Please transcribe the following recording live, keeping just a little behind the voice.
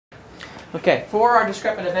Okay, for our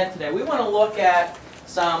discrepant event today, we want to look at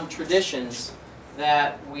some traditions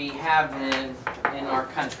that we have in our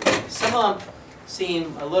country. Some of them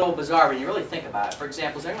seem a little bizarre when you really think about it. For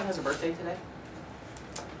example, does anyone has a birthday today?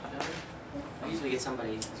 I usually get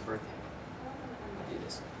somebody's birthday. I'll do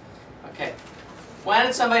this. Okay. When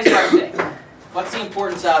is somebody's birthday? What's the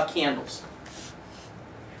importance of candles?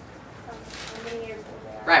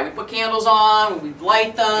 Right, we put candles on, we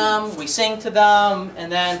light them, we sing to them,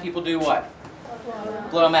 and then people do what?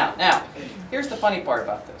 Blow them out. Now, here's the funny part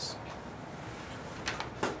about this.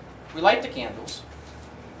 We light the candles,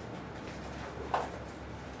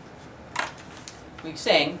 we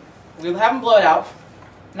sing, we have them blow it out,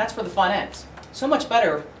 and that's where the fun ends. So much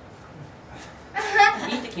better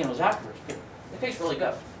to eat the candles afterwards. They taste really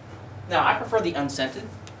good. Now, I prefer the unscented.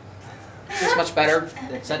 It tastes much better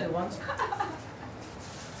than scented ones.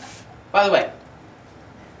 By the way,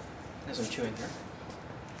 as I'm chewing here,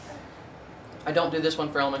 I don't do this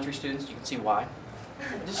one for elementary students. You can see why.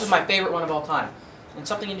 This is my favorite one of all time. And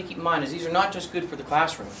something you need to keep in mind is these are not just good for the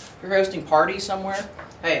classroom. If you're hosting parties somewhere,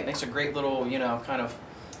 hey, it makes a great little, kind of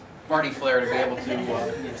party flair to be able to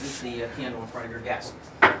eat the candle in front of your guests.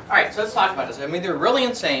 All right, so let's talk about this. I'm either really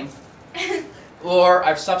insane, or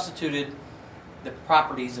I've substituted the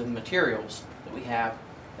properties of the materials that we have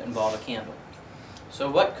that involve a candle. So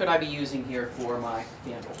what could I be using here for my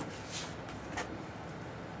candle?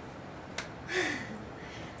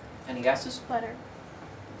 Any guesses? Butter.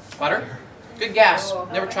 Butter? Good guess.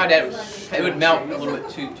 Never tried that. It would melt a little bit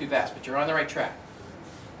too fast, but you're on the right track.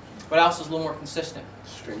 What else is a little more consistent?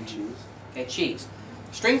 String cheese. Okay, cheese.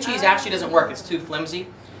 String cheese actually doesn't work. It's too flimsy.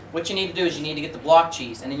 What you need to do is you need to get the block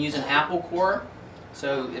cheese and then use an apple core.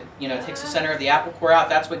 So it takes the center of the apple core out.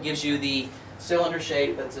 That's what gives you the cylinder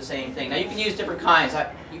shape. That's the same thing. Now you can use different kinds.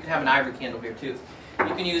 You can have an ivory candle here too.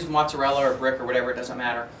 You can use mozzarella or brick or whatever. It doesn't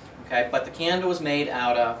matter. Okay, but the candle is made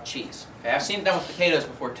out of cheese. Okay, I've seen it done with potatoes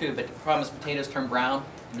before too, but the problem is potatoes turn brown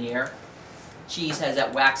in the air. Cheese has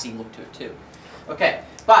that waxy look to it too. Okay,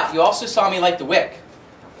 but you also saw me light the wick,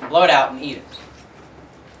 blow it out, and eat it.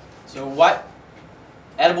 So what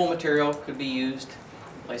edible material could be used to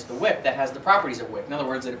replace the wick that has the properties of wick? In other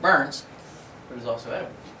words, that it burns, but is also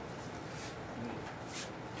edible.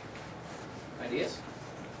 Ideas?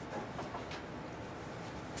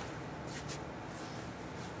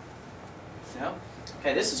 No?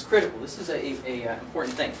 Okay, this is critical. This is a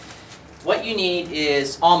important thing. What you need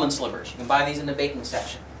is almond slivers. You can buy these in the baking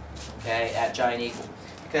section, okay, at Giant Eagle.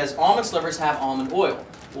 Because almond slivers have almond oil.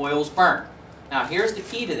 Oils burn. Now, here's the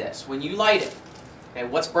key to this. When you light it, okay,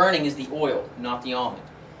 what's burning is the oil, not the almond.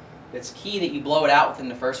 It's key that you blow it out within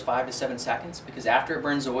the first 5 to 7 seconds, because after it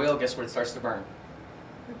burns the oil, guess what it starts to burn?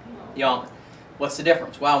 The almond. What's the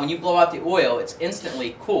difference? Well, when you blow out the oil, it's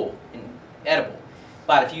instantly cool and edible.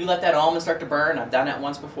 But if you let that almond start to burn, I've done that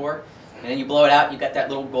once before, and then you blow it out, you got that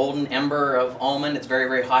little golden ember of almond. It's very,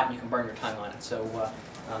 very hot, and you can burn your tongue on it. So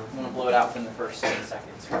I'm going to blow it out within the first 7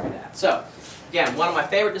 seconds. Look at that. So, again, one of my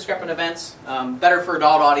favorite discrepant events. Better for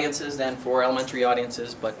adult audiences than for elementary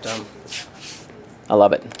audiences, but I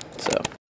love it. So.